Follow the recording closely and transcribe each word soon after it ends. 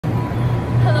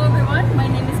everyone. My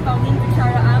name is Pauline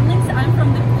Amlings. I'm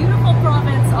from the beautiful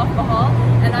province of Bohol,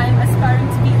 and I am aspiring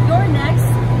to be your next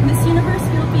Miss Universe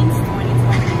Philippines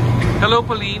 2020. Hello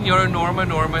Pauline, you're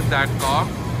Norman.com.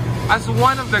 As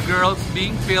one of the girls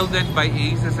being fielded by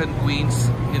aces and queens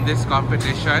in this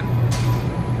competition,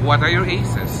 what are your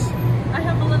aces? I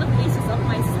have a lot of aces up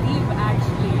my sleeve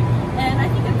actually, and I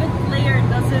think a good player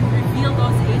doesn't reveal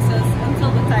those aces until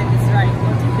the time is right,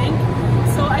 don't you think?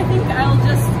 So I think I'll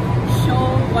just show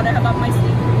what I have up my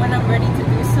sleeve when I'm ready to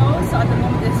do so. So at the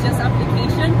moment it's just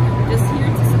application, just here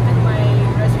to submit my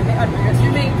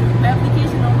resume, my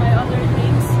application, all my other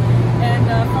things, and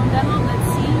from then on, let's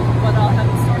see what I'll have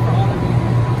in store for all of you.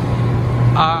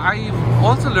 I've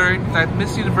also learned that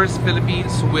Miss Universe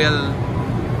Philippines will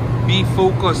be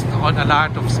focused on a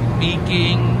lot of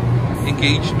speaking,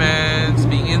 engagements,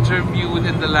 being interviewed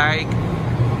and the like.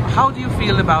 How do you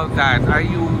feel about that? Are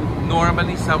you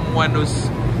normally someone who's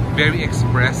very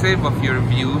expressive of your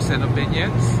views and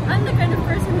opinions? I'm the kind of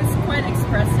person who's quite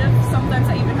expressive. Sometimes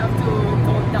I even have to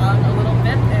tone down a little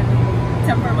bit and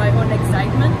temper my own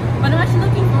excitement. But I'm actually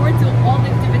looking forward to all the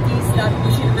activities that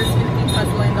Miss Universe Philippines has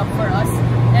lined up for us.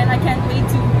 And I can't wait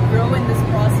to grow in this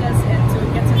process and to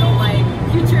get to know my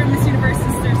future Miss Universe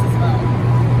sisters as well.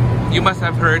 You must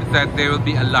have heard that there will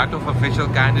be a lot of official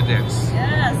candidates.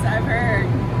 Yes, I've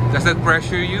heard. Does that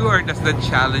pressure you or does that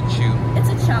challenge you? It's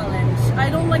a challenge.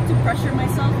 I don't like to pressure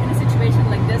myself in a situation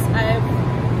like this. I've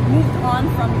moved on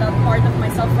from that part of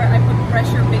myself where I put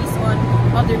pressure based on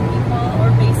other people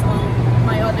or based on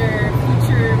my other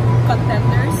future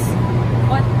contenders.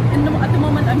 But at the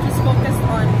moment, I'm just focusing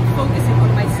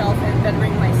on myself and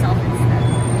bettering myself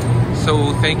instead.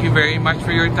 So thank you very much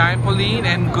for your time, Pauline,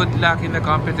 and good luck in the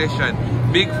competition.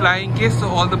 Big flying kiss to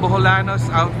all the Boholanos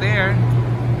out there.